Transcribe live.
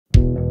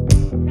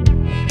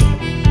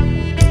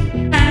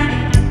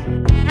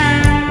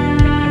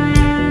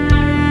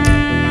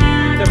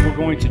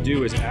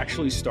do is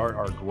actually start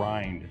our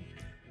grind.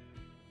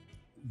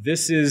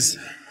 This is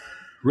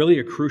really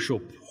a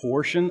crucial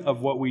portion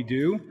of what we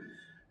do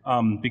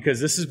because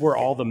this is where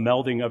all the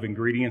melding of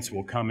ingredients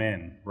will come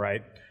in,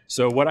 right?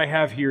 So what I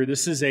have here,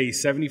 this is a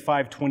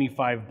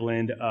 75-25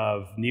 blend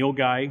of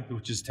Nilgai,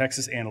 which is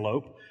Texas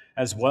antelope,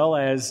 as well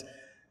as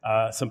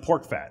some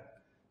pork fat.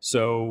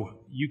 So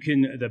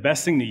the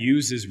best thing to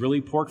use is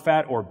really pork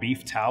fat or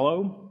beef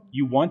tallow.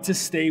 You want to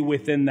stay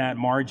within that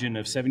margin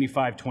of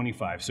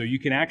 75-25. So you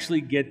can actually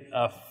get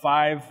a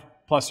 5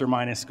 plus or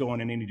minus going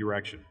in any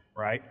direction,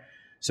 right?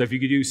 So if you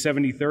could do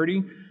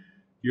 70-30,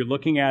 you're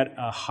looking at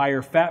a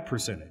higher fat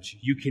percentage.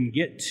 You can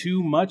get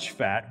too much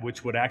fat,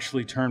 which would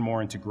actually turn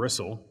more into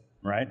gristle,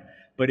 right?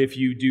 But if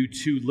you do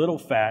too little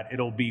fat,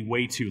 it'll be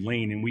way too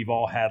lean. And we've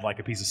all had like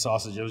a piece of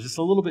sausage that was just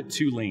a little bit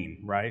too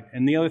lean, right?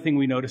 And the other thing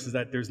we notice is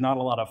that there's not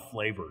a lot of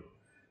flavor.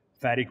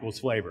 Fat equals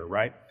flavor,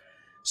 right?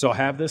 So I'll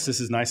have this.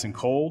 This is nice and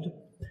cold.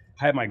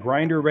 I have my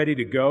grinder ready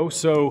to go.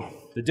 So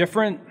the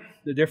different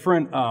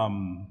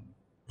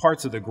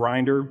parts of the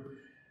grinder,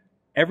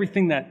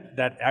 everything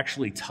that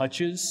actually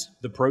touches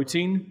the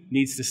protein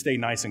needs to stay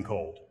nice and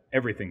cold.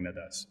 Everything that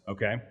does,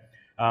 okay?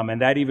 And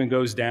that even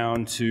goes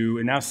down to,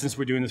 and now since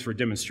we're doing this for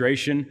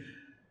demonstration,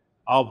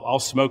 I'll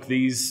smoke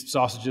these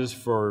sausages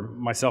for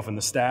myself and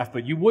the staff,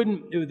 but you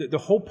wouldn't, the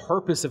whole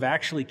purpose of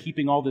actually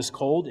keeping all this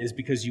cold is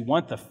because you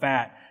want the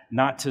fat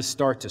not to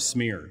start to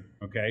smear,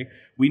 okay?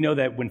 We know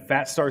that when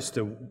fat starts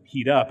to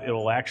heat up,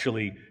 it'll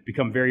actually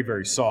become very,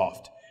 very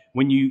soft.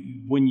 When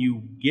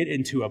you get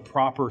into a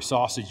proper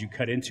sausage, you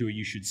cut into it,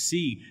 you should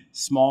see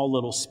small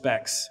little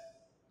specks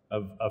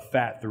of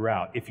fat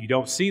throughout. If you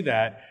don't see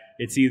that,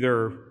 it's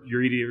either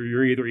you're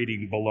either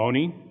eating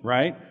bologna,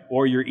 right?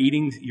 Or you're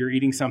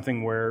eating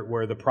something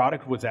where the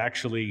product was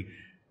actually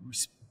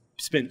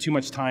spent too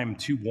much time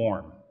too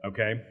warm,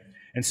 okay?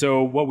 And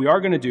so what we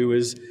are going to do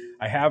is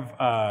I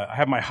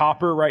have my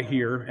hopper right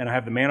here, and I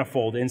have the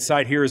manifold.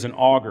 Inside here is an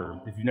auger.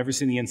 If you've never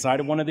seen the inside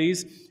of one of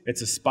these,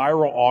 it's a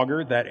spiral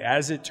auger that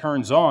as it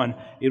turns on,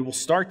 it will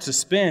start to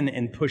spin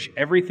and push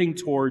everything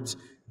towards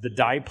the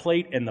die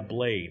plate and the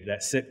blade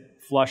that sit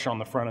flush on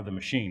the front of the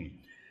machine.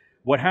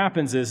 What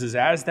happens is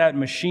as that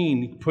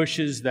machine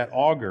pushes that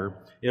auger,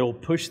 it'll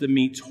push the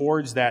meat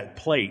towards that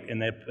plate,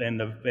 and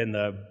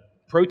the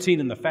protein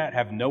and the fat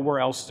have nowhere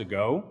else to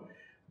go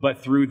but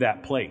through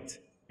that plate.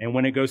 And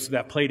when it goes to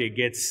that plate, it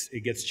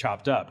gets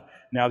chopped up.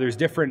 Now there's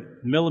different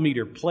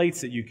millimeter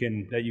plates that you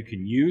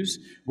can use.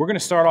 We're going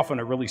to start off on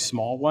a really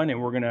small one,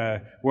 and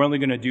we're only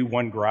going to do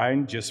one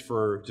grind just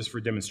for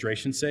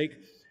demonstration's sake.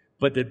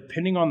 But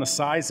depending on the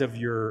size of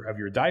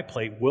your die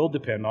plate will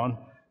depend on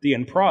the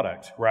end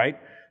product, right?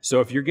 So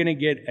if you're going to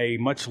get a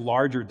much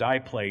larger die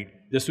plate,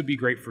 this would be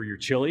great for your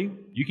chili.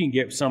 You can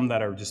get some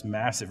that are just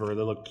massive or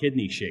they look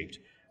kidney shaped.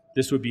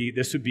 This would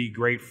be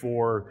great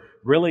for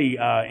really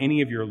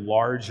any of your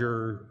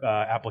larger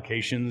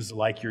applications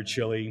like your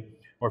chili,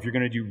 or if you're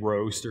going to do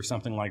roast or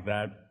something like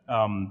that.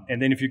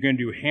 And then if you're going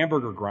to do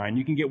hamburger grind,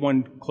 you can get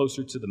one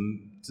closer to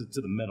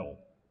the middle,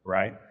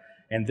 right?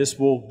 And this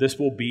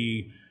will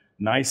be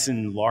nice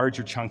and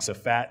larger chunks of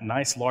fat,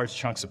 nice large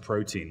chunks of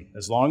protein.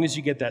 As long as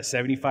you get that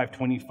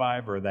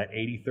 75-25 or that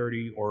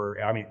 80-30 or,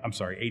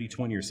 80-20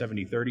 or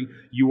 70-30,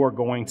 you are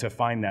going to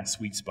find that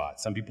sweet spot.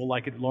 Some people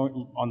like it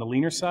on the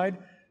leaner side,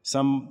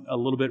 some a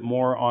little bit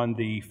more on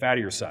the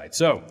fattier side.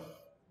 So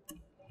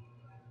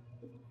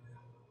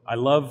I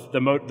love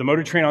the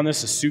motor train on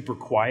this is super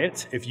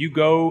quiet. If you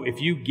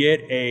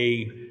get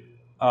a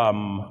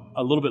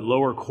little bit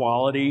lower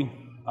quality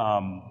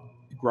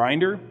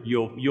grinder,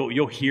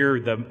 you'll hear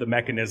the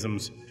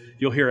mechanisms.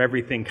 You'll hear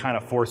everything kind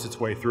of force its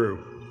way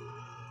through.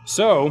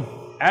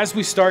 So as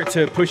we start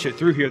to push it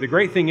through here, the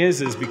great thing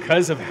is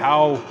because of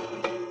how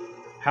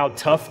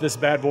tough this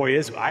bad boy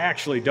is, I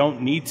actually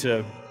don't need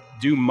to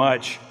do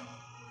much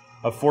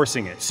of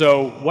forcing it.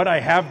 So what I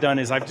have done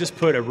is I've just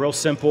put a real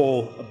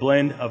simple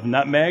blend of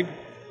nutmeg,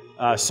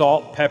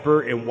 salt,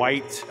 pepper, and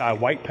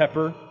white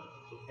pepper,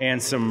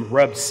 and some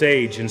rubbed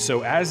sage. And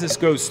so as this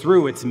goes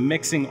through, it's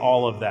mixing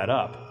all of that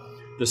up.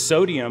 The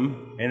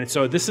sodium, and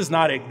so this is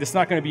not going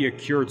to be a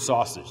cured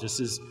sausage. This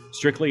is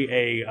strictly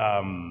a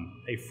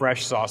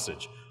fresh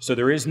sausage. So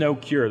there is no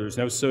cure. There's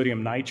no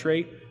sodium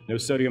nitrate, no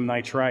sodium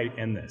nitrite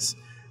in this.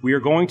 We are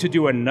going to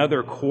do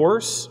another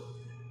course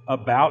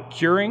about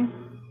curing,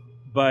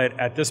 but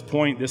at this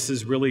point, this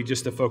is really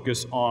just to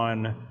focus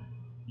on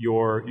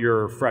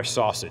your fresh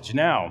sausage.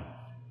 Now,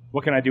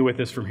 what can I do with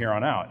this from here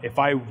on out? If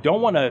I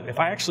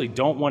actually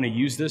don't want to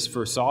use this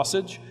for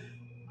sausage,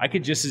 I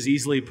could just as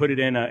easily put it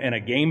in a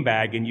game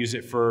bag and use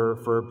it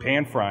for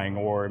pan frying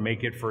or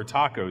make it for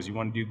tacos. You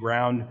want to do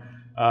ground,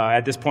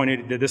 at this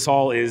point, this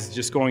all is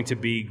just going to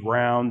be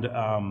ground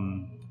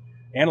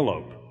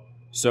antelope.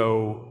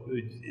 So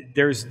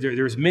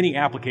there's many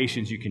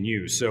applications you can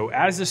use. So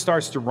as this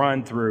starts to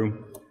run through,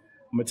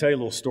 I'm going to tell you a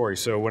little story.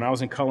 So when I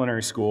was in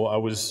culinary school, I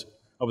was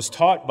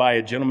taught by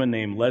a gentleman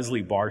named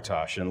Leslie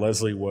Bartosh, and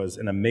Leslie was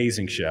an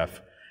amazing chef.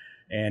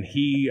 And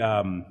he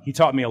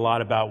taught me a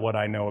lot about what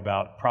I know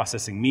about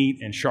processing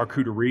meat and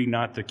charcuterie,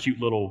 not the cute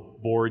little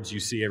boards you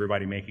see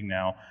everybody making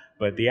now,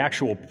 but the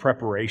actual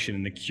preparation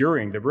and the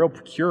curing, the real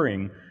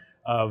curing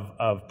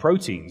of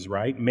proteins,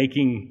 right?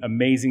 Making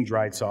amazing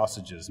dried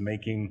sausages,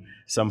 making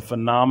some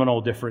phenomenal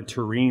different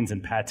terrines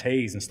and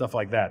pâtés and stuff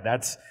like that.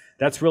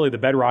 That's really the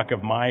bedrock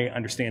of my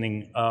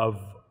understanding of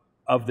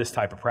this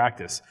type of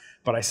practice.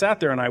 But I sat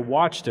there and I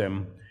watched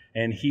him.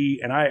 And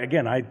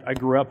I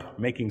grew up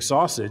making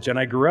sausage, and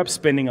I grew up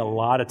spending a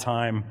lot of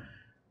time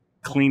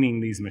cleaning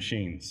these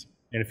machines.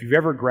 And if you've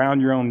ever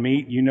ground your own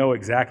meat, you know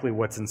exactly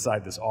what's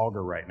inside this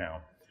auger right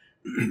now.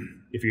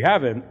 If you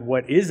haven't,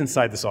 what is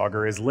inside this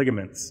auger is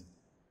ligaments,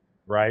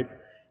 right?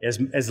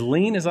 As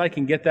lean as I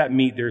can get that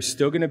meat, there's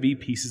still going to be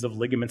pieces of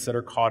ligaments that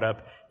are caught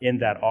up in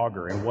that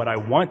auger. And what I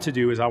want to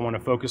do is I want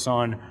to focus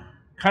on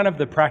kind of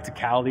the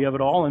practicality of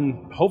it all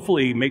and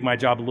hopefully make my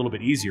job a little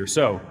bit easier.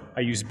 So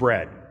I use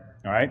bread.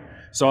 All right,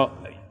 so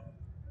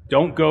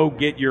don't go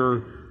get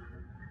your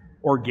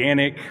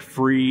organic,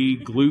 free,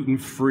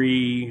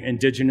 gluten-free,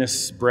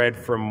 indigenous bread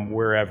from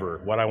wherever.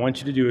 What I want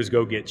you to do is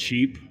go get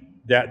cheap.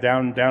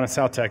 Down in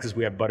South Texas,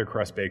 we have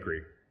Buttercrust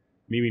Bakery.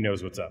 Mimi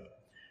knows what's up.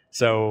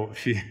 So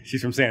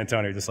she's from San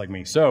Antonio, just like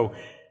me. So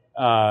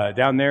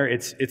down there,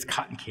 it's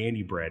cotton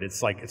candy bread.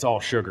 It's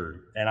all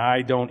sugar, and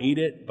I don't eat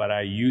it, but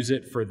I use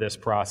it for this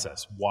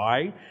process.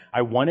 Why?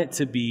 I want it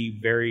to be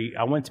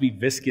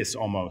viscous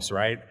almost,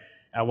 right?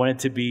 I want it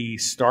to be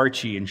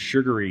starchy and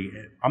sugary.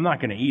 I'm not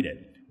going to eat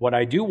it. What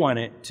I do want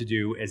it to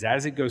do is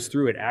as it goes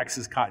through, it acts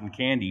as cotton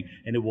candy,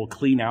 and it will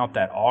clean out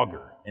that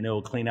auger, and it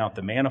will clean out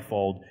the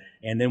manifold.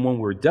 And then when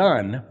we're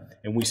done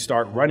and we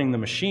start running the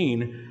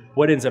machine,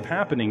 what ends up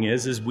happening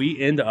is we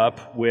end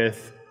up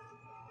with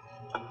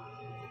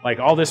like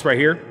all this right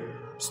here,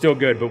 still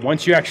good. But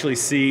once you actually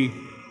see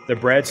the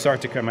bread start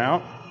to come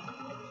out,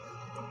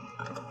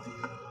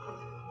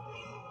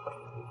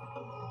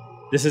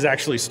 this has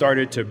actually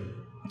started to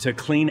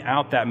clean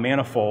out that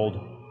manifold.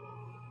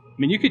 I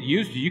mean, you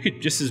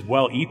could just as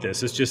well eat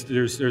this. It's just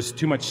there's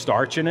too much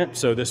starch in it,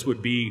 so this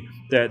would be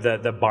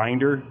the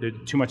binder. There's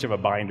too much of a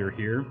binder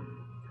here.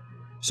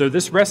 So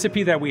this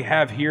recipe that we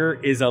have here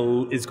is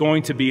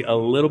going to be a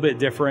little bit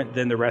different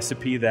than the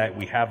recipe that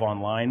we have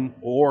online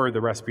or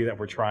the recipe that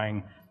we're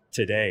trying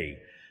today.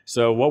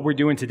 So what we're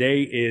doing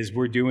today is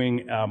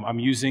I'm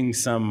using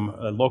some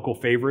local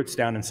favorites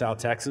down in South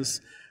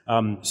Texas.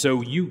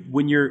 So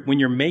when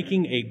you're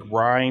making a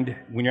grind,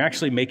 when you're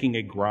actually making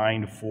a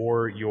grind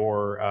for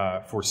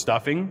your for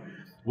stuffing,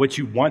 what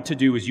you want to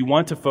do is you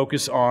want to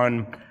focus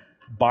on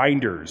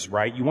binders,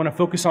 right? You want to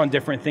focus on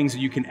different things that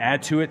you can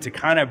add to it to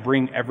kind of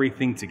bring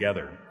everything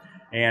together.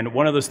 And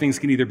one of those things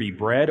can either be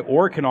bread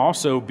or it can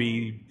also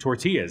be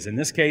tortillas. In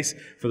this case,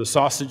 for the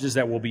sausages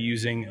that we'll be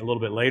using a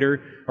little bit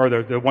later, or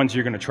the ones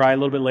you're going to try a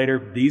little bit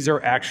later, these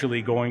are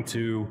actually going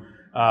to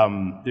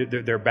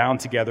they're bound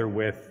together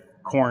with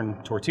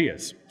corn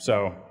tortillas,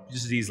 so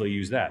just as easily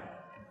use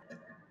that.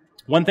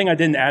 One thing I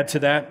didn't add to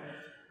that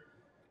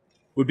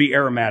would be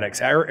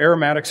aromatics.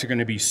 Aromatics are going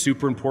to be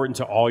super important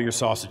to all your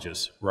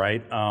sausages,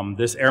 right?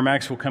 This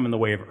aromatics will come in the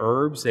way of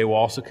herbs. They will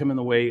also come in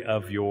the way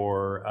of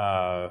your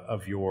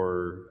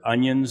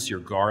onions, your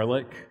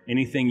garlic,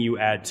 anything you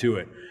add to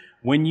it.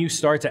 When you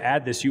start to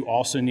add this, you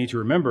also need to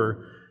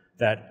remember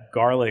that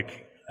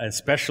garlic,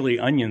 especially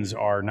onions,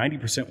 are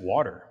 90%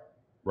 water.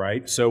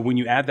 Right? So when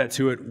you add that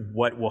to it,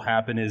 what will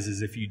happen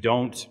is if you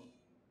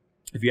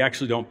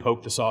actually don't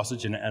poke the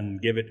sausage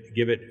and give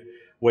it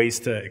ways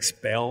to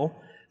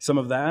expel some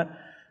of that,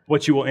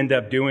 what you will end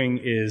up doing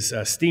is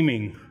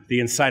steaming the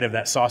inside of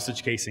that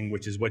sausage casing,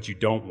 which is what you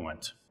don't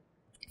want.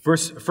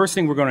 First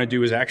thing we're going to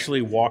do is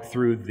actually walk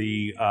through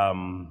the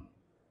kind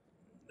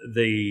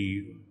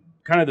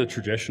of the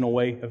traditional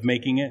way of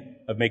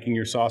making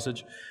your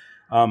sausage.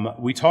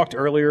 We talked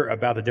earlier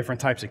about the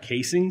different types of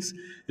casings.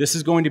 This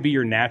is going to be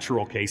your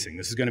natural casing.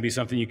 This is going to be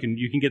something you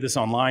can get this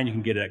online. You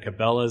can get it at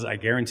Cabela's. I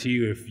guarantee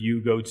you, if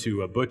you go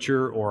to a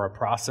butcher or a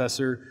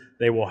processor,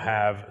 they will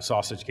have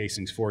sausage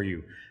casings for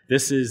you.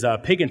 This is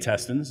pig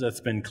intestines that's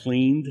been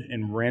cleaned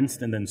and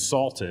rinsed and then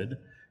salted.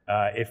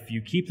 If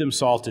you keep them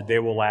salted, they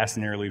will last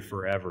nearly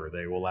forever.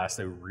 They will last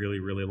a really,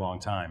 really long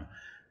time.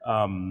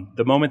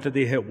 The moment that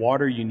they hit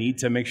water, you need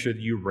to make sure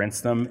that you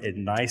rinse them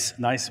in nice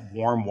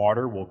warm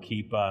water. Will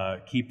keep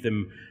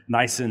them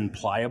nice and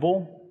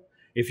pliable.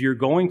 If you're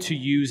going to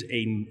use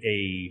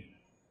a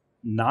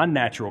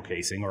non-natural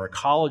casing or a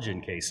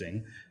collagen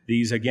casing,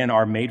 these again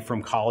are made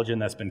from collagen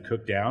that's been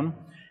cooked down,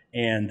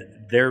 and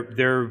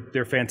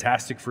they're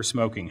fantastic for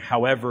smoking.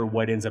 However,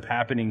 what ends up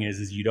happening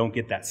is you don't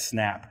get that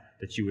snap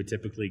that you would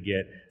typically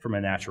get from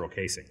a natural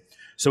casing.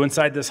 So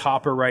inside this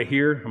hopper right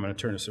here, I'm going to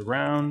turn this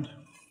around.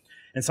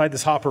 Inside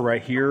this hopper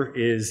right here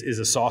is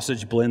a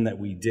sausage blend that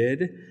we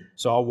did.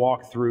 So I'll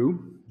walk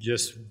through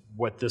just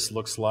what this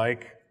looks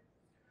like.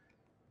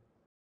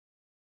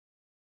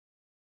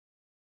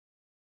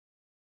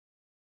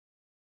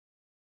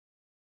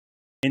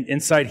 And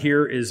inside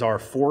here is our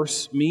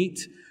force meat.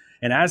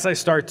 And as I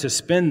start to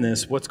spin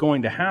this, what's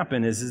going to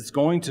happen is it's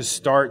going to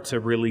start to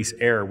release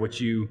air. What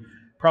you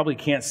probably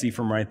can't see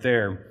from right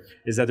there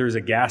is that there's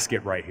a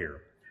gasket right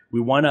here. We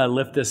want to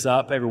lift this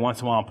up every once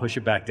in a while and push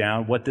it back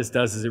down. What this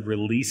does is it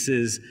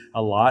releases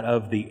a lot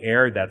of the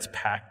air that's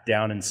packed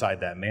down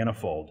inside that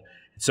manifold.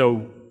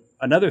 So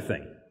another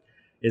thing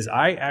is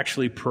I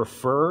actually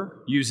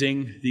prefer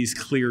using these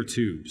clear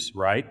tubes,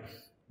 right?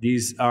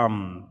 These,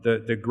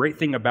 the great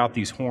thing about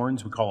these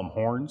horns, we call them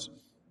horns,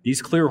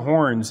 these clear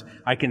horns,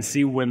 I can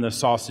see when the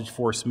sausage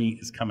force meat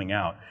is coming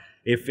out.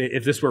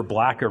 If this were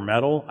black or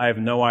metal, I have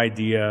no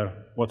idea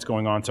what's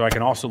going on. So I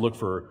can also look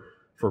for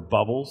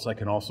bubbles. I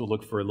can also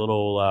look for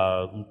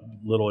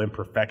little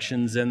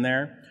imperfections in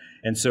there.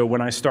 And so when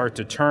I start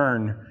to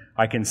turn,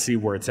 I can see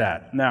where it's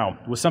at. Now,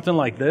 with something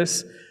like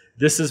this,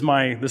 this is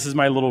my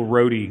little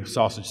roadie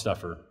sausage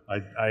stuffer.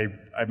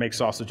 I make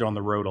sausage on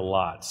the road a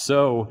lot.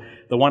 So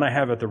the one I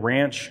have at the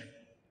ranch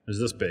is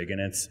this big,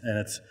 and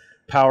it's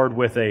powered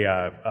with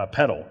a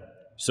pedal.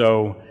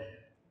 So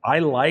I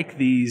like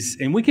these,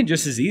 and we can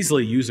just as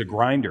easily use a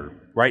grinder,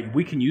 right?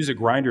 We can use a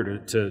grinder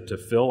to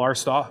fill our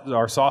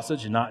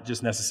sausage and not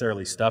just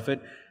necessarily stuff it.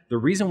 The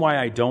reason why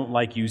I don't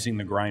like using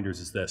the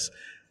grinders is this.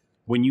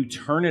 When you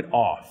turn it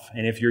off,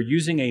 and if you're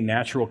using a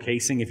natural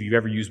casing, if you've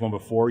ever used one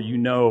before, you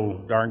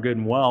know darn good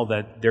and well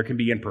that there can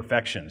be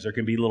imperfections. There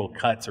can be little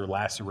cuts or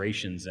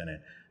lacerations in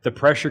it. The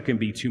pressure can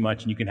be too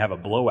much and you can have a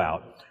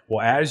blowout. Well,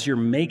 as you're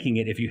making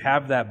it, if you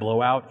have that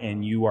blowout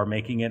and you are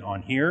making it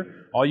on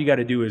here, all you got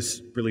to do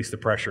is release the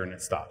pressure and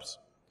it stops.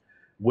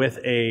 With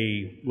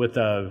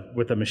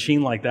a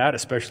machine like that,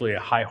 especially a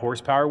high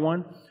horsepower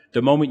one,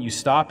 the moment you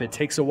stop, it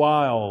takes a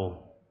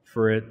while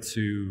for it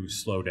to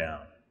slow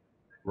down,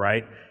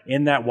 right?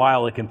 In that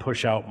while, it can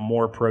push out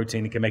more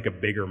protein. It can make a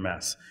bigger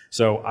mess.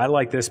 So I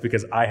like this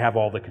because I have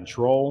all the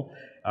control.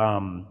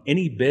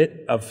 Any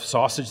bit of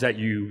sausage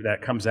that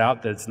comes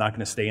out that's not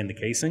going to stay in the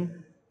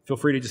casing, feel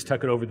free to just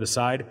tuck it over the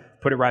side,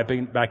 put it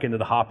right back into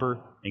the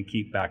hopper, and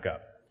keep back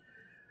up.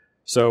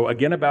 So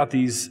again, about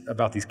these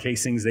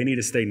casings, they need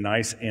to stay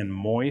nice and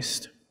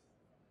moist.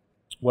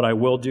 What I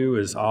will do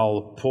is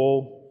I'll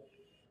pull.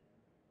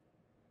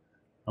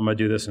 I'm going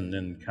to do this and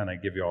then kind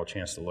of give you all a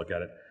chance to look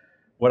at it.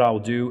 What I'll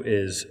do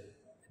is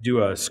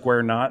do a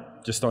square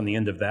knot just on the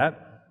end of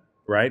that,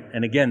 right?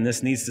 And again,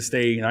 this needs to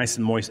stay nice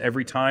and moist.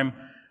 Every time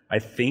I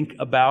think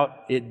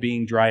about it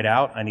being dried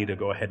out, I need to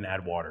go ahead and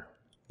add water,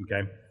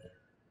 okay?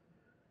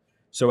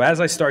 So as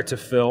I start to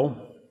fill,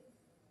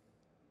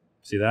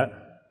 see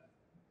that?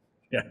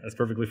 Yeah, that's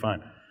perfectly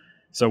fine.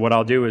 So what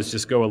I'll do is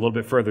just go a little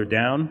bit further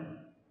down,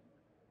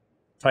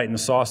 tighten the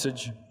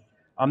sausage.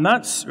 I'm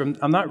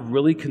not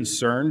really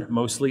concerned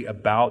mostly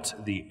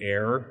about the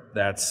air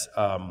that's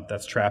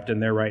trapped in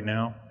there right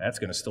now. That's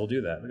going to still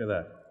do that. Look at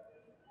that.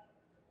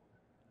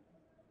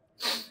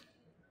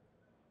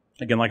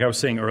 Again, like I was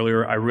saying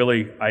earlier,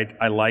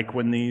 I like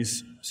when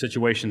these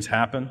situations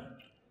happen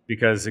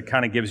because it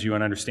kind of gives you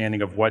an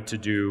understanding of what to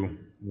do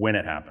when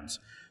it happens.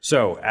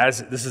 So,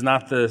 as this is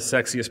not the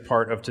sexiest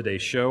part of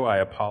today's show, I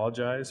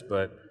apologize,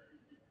 but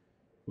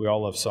we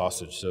all love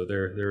sausage, so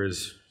there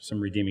is some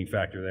redeeming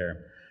factor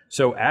there.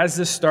 So as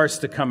this starts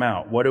to come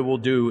out, what it will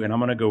do, and I'm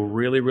going to go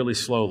really, really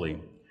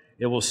slowly,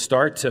 it will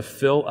start to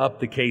fill up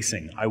the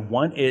casing. I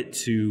want it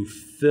to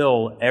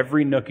fill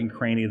every nook and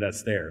cranny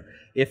that's there.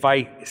 If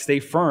I stay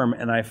firm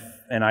and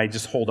I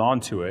just hold on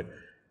to it,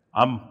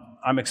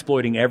 I'm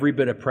exploiting every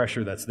bit of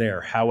pressure that's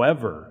there.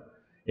 However,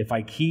 if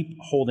I keep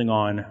holding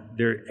on,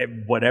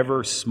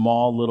 whatever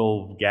small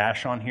little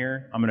gash on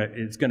here,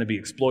 it's going to be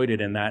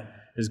exploited, and that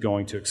is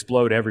going to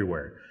explode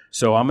everywhere.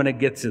 So I'm going to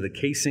get to the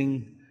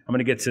casing. I'm going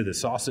to get to the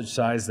sausage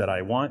size that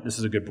I want. This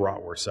is a good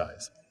bratwurst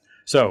size.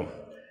 So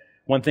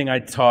one thing I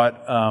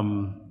taught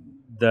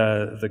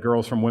the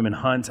girls from Women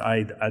Hunt,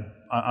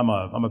 I'm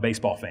a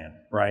baseball fan,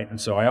 right? And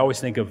so I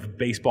always think of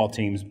baseball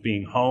teams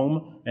being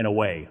home and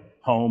away,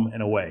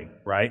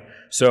 right?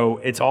 So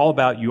it's all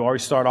about, you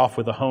always start off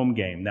with a home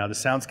game. Now, this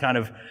sounds kind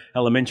of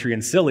elementary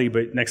and silly,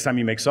 but next time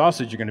you make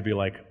sausage, you're going to be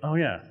like, oh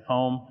yeah,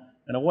 home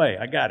and away,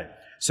 I got it.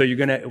 So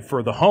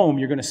for the home,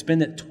 you're going to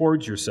spin it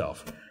towards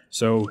yourself.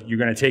 So you're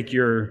going to take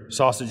your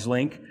sausage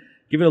link,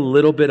 give it a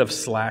little bit of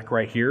slack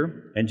right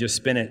here, and just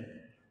spin it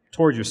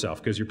towards yourself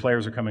because your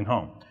players are coming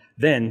home.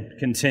 Then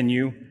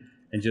continue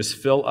and just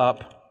fill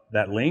up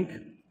that link,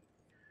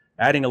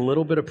 adding a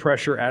little bit of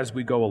pressure as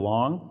we go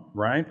along,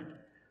 right,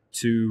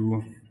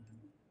 to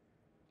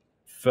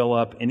fill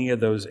up any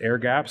of those air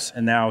gaps.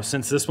 And now,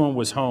 since this one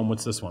was home,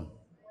 what's this one?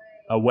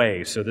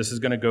 Away. So this is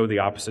going to go the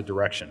opposite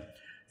direction.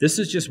 This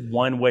is just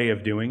one way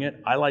of doing it.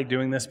 I like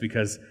doing this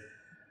because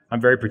I'm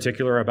very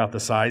particular about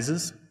the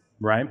sizes,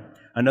 right?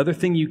 Another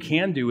thing you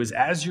can do is,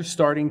 as you're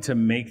starting to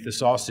make the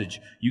sausage,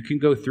 you can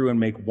go through and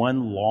make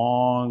one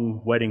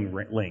long wedding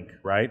link,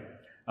 right?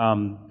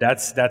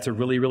 That's a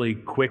really, really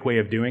quick way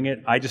of doing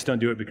it. I just don't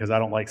do it because I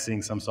don't like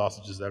seeing some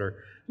sausages that are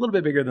a little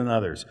bit bigger than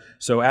others.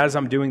 So as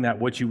I'm doing that,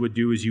 what you would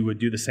do is you would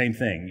do the same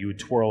thing. You would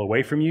twirl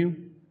away from you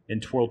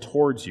and twirl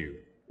towards you.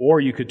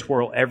 Or you could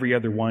twirl every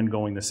other one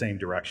going the same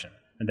direction,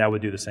 and that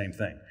would do the same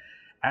thing.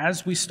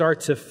 As we start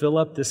to fill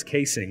up this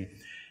casing,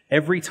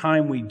 every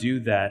time we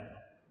do that,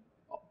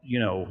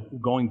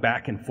 going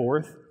back and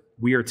forth,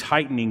 we are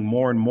tightening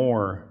more and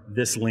more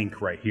this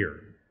link right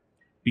here.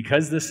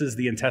 Because this is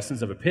the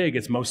intestines of a pig,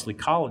 it's mostly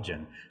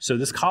collagen. So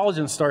this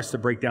collagen starts to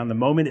break down. The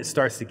moment it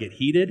starts to get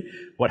heated,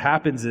 what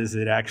happens is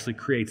it actually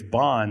creates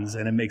bonds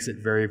and it makes it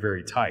very,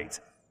 very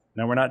tight.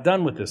 Now, we're not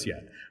done with this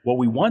yet. What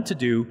we want to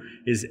do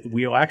is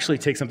we'll actually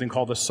take something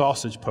called a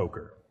sausage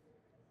poker.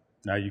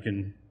 Now, you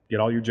can get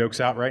all your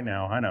jokes out right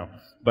now, I know.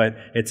 But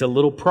it's a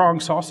little prong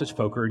sausage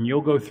poker, and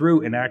you'll go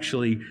through and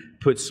actually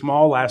put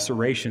small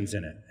lacerations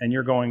in it. And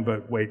you're going,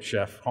 but wait,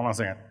 chef, hold on a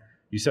second.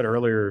 You said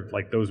earlier,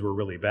 like, those were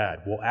really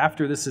bad. Well,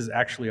 after this is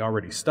actually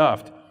already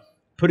stuffed,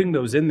 putting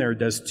those in there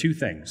does two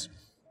things.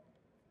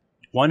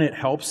 One, it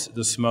helps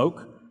the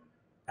smoke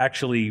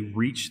actually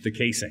reach the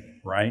casing,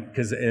 right?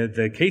 Because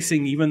the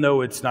casing, even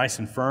though it's nice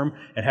and firm,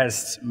 it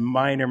has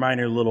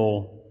minor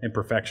little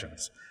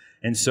imperfections.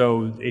 And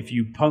so if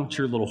you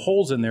puncture little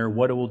holes in there,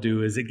 what it will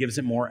do is it gives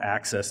it more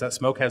access. That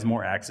smoke has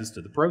more access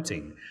to the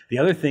protein. The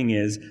other thing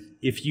is,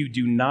 if you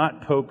do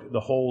not poke the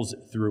holes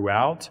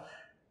throughout,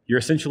 you're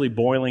essentially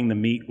boiling the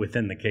meat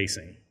within the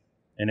casing.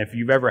 And if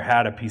you've ever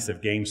had a piece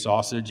of game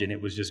sausage and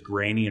it was just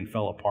grainy and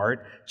fell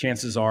apart,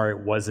 chances are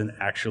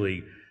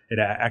it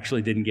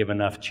actually didn't give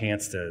enough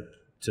chance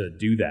to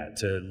do that,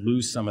 to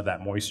lose some of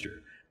that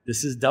moisture.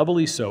 This is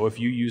doubly so if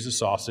you use a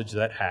sausage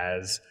that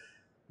has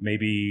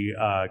maybe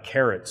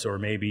carrots or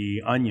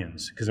maybe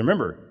onions. Because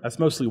remember, that's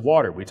mostly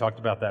water. We talked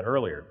about that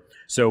earlier.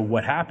 So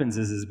what happens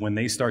is when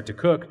they start to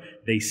cook,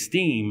 they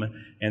steam,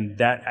 and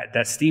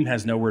that steam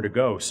has nowhere to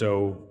go.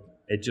 So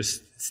it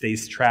just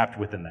stays trapped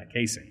within that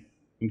casing.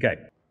 Okay,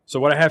 so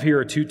what I have here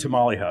are 2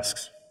 tamale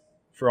husks.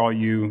 For all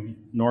you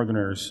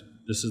northerners,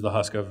 this is the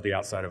husk of the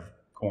outside of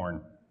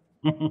corn.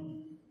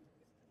 Down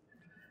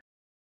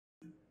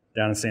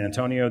in San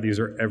Antonio, these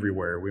are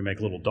everywhere. We make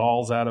little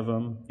dolls out of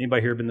them.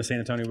 Anybody here been to San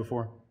Antonio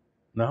before?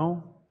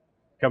 No?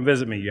 Come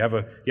visit me. You have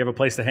a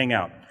place to hang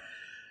out.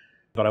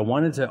 But I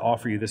wanted to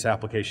offer you this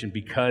application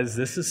because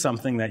this is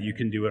something that you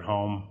can do at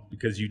home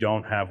because you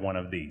don't have one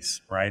of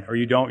these, right? Or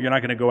you're not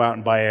going to go out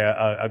and buy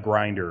a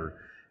grinder.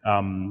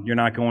 You're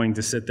not going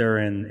to sit there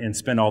and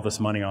spend all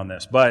this money on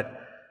this. But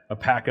a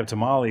pack of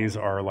tamales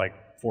are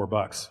like $4,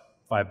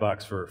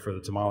 $5 for the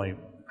tamale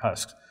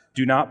husks.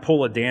 Do not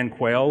pull a Dan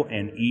quail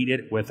and eat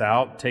it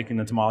without taking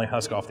the tamale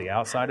husk off the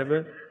outside of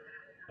it.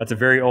 That's a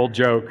very old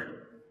joke.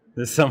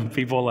 There's some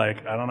people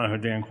like, I don't know who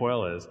Dan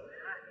Quayle is.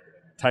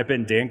 Type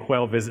in Dan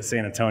Quayle visit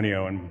San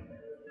Antonio and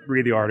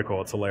read the article.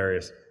 It's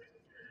hilarious.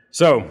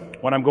 So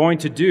what I'm going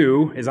to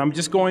do is I'm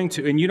just going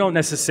to, and you don't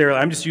necessarily,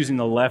 I'm just using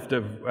the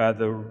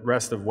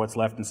rest of what's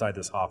left inside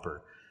this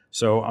hopper.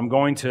 So I'm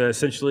going to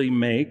essentially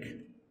make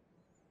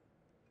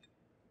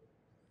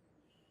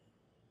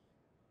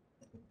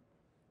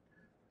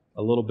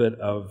a little bit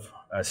of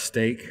a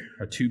steak,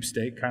 a tube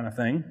steak kind of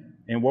thing.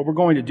 And what we're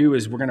going to do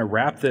is we're going to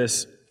wrap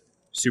this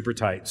super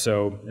tight.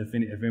 So if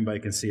anybody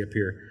can see up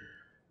here,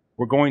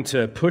 we're going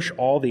to push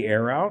all the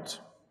air out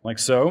like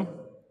so.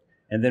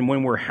 And then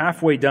when we're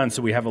halfway done,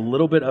 so we have a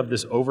little bit of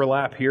this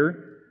overlap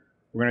here,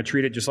 we're going to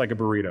treat it just like a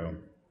burrito. And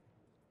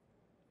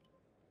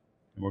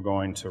we're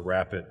going to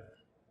wrap it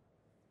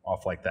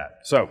off like that.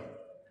 So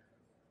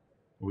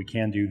what we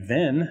can do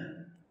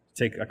then,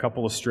 take a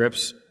couple of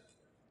strips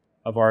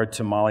of our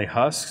tamale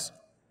husks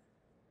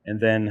and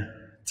then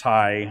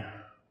tie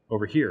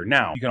over here.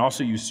 Now, you can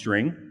also use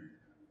string.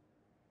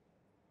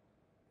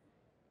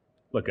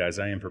 Look, guys,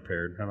 I am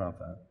prepared. How about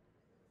that?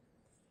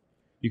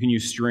 You can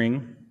use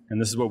string,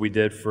 and this is what we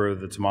did for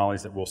the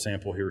tamales that we'll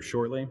sample here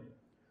shortly.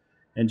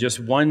 And just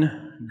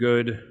one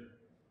good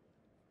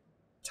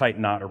tight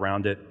knot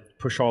around it,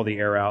 push all the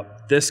air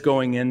out. This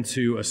going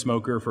into a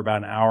smoker for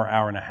about an hour,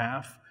 hour and a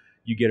half.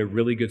 You get a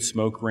really good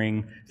smoke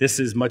ring. This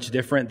is much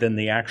different than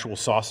the actual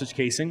sausage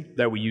casing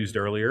that we used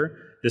earlier.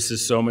 This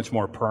is so much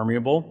more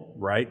permeable,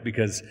 right?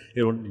 Because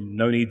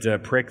no need to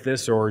prick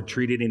this or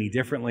treat it any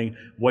differently.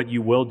 What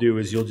you will do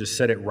is you'll just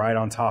set it right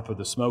on top of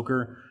the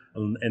smoker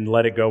and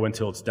let it go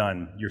until it's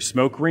done. Your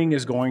smoke ring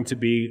is going to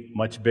be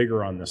much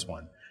bigger on this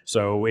one.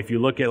 So if you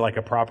look at like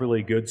a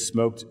properly good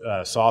smoked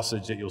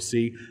sausage that you'll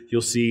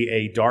see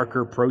a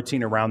darker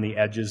protein around the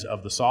edges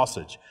of the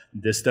sausage.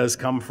 This does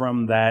come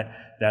from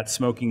that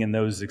smoking and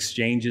those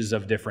exchanges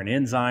of different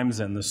enzymes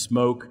and the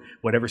smoke,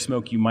 whatever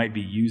smoke you might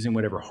be using,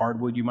 whatever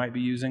hardwood you might be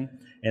using.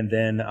 And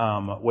then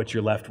what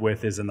you're left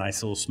with is a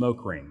nice little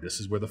smoke ring. This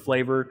is where the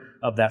flavor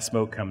of that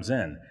smoke comes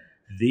in.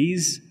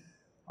 These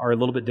are a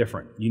little bit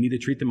different. You need to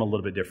treat them a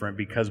little bit different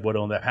because what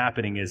will end up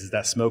happening is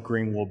that smoke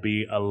ring will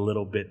be a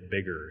little bit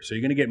bigger. So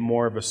you're going to get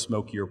more of a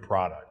smokier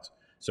product.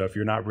 So if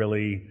you're not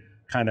really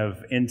kind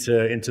of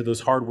into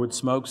those hardwood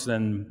smokes,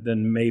 then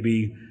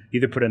maybe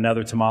either put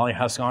another tamale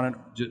husk on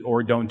it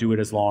or don't do it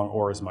as long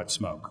or as much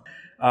smoke.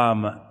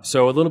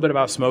 So a little bit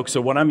about smoke. So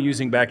what I'm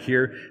using back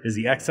here is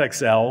the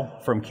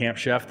XXL from Camp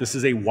Chef. This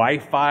is a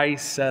Wi-Fi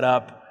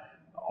setup,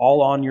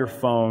 all on your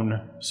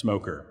phone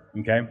smoker.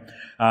 Okay,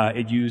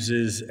 it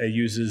uses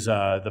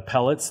the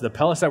pellets. The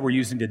pellets that we're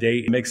using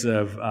today, a mix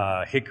of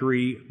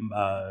hickory,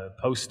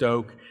 post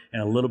oak,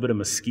 and a little bit of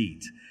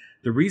mesquite.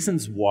 The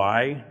reasons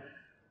why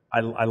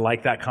I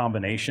like that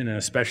combination, and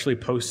especially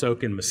post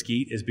oak and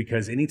mesquite, is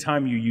because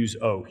anytime you use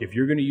oak, if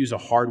you're going to use a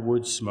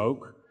hardwood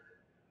smoke,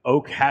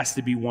 oak has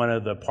to be one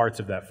of the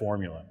parts of that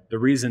formula. The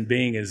reason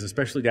being is,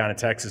 especially down in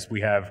Texas, we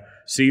have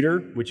cedar,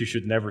 which you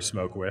should never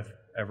smoke with,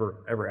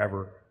 ever.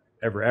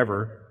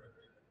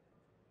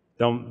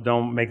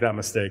 Don't make that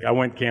mistake. I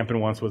went camping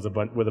once with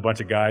a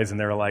bunch of guys, and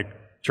they were like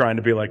trying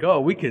to be like,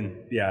 oh, we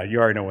can, yeah, you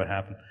already know what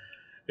happened.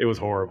 It was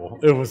horrible.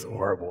 It was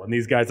horrible. And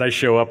these guys, I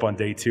show up on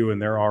day 2,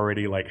 and they're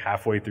already like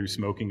halfway through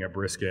smoking a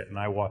brisket. And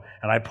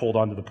I pulled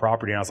onto the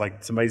property, and I was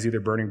like, somebody's either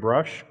burning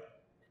brush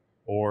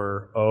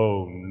or,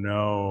 oh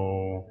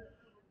no.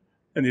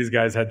 And these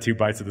guys had 2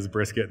 bites of this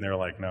brisket, and they were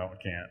like, no,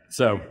 I can't.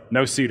 So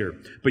no cedar.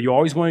 But you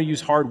always want to use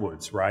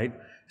hardwoods, right?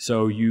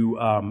 So you,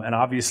 and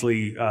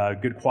obviously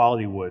good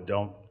quality wood.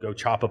 Don't go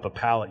chop up a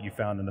pallet you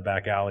found in the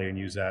back alley and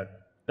use that.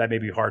 That may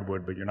be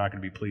hardwood, but you're not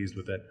going to be pleased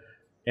with it.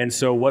 And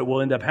so what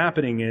will end up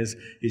happening is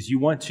you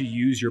want to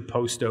use your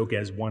post oak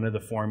as one of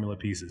the formula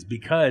pieces,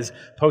 because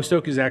post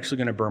oak is actually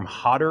going to burn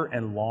hotter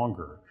and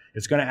longer.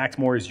 It's going to act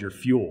more as your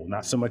fuel,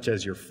 not so much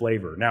as your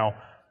flavor. Now,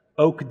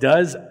 oak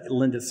does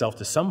lend itself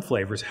to some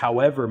flavors.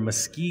 However,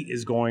 mesquite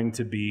is going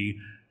to be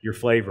your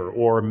flavor,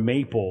 or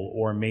maple,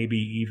 or maybe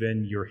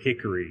even your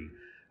hickory,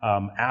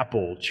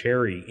 apple,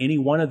 cherry. Any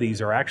one of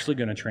these are actually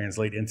going to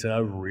translate into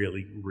a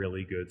really,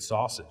 really good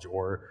sausage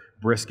or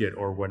brisket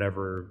or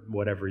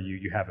whatever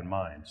you have in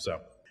mind. So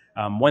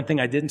one thing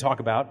I didn't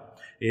talk about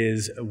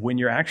is when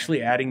you're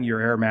actually adding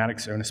your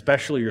aromatics, and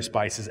especially your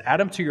spices, add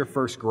them to your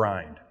first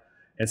grind.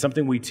 And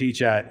something we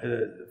teach at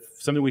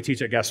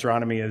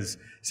gastronomy is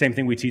same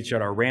thing we teach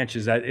at our ranch,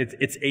 is that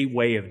it's a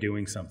way of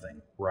doing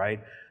something, right?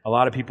 A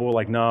lot of people are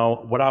like,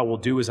 no, what I will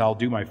do is I'll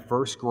do my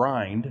first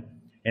grind,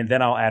 and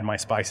then I'll add my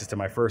spices to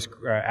my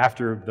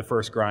after the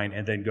first grind,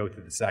 and then go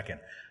through the second.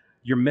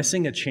 You're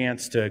missing a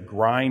chance to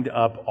grind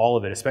up all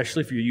of it,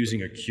 especially if you're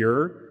using a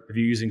cure. If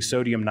you're using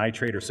sodium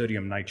nitrate or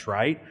sodium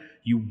nitrite,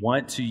 you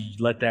want to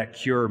let that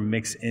cure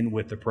mix in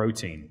with the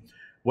protein.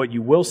 What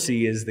you will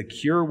see is the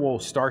cure will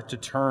start to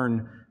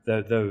turn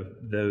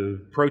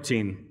the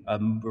protein a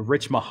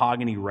rich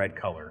mahogany red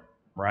color,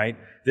 right?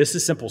 This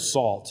is simple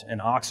salt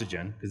and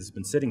oxygen, because it's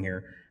been sitting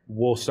here,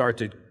 will start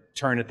to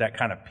turn it that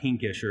kind of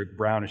pinkish or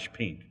brownish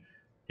pink.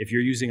 If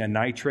you're using a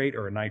nitrate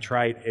or a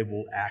nitrite, it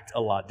will act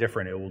a lot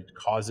different. It will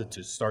cause it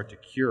to start to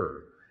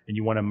cure, and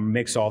you want to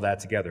mix all that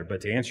together.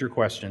 But to answer your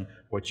question,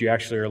 what you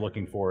actually are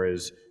looking for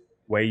is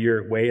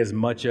weigh as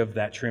much of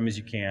that trim as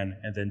you can,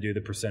 and then do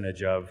the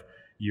percentage of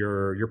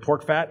your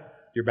pork fat,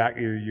 your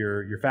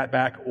fat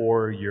back,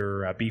 or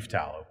your beef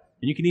tallow.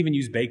 And you can even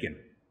use bacon.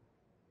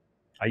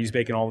 I use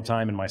bacon all the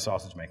time in my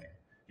sausage making.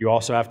 You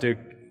also have to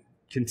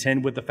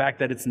contend with the fact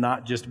that it's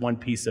not just one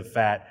piece of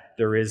fat.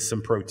 There is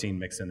some protein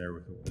mixed in there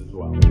as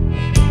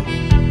well.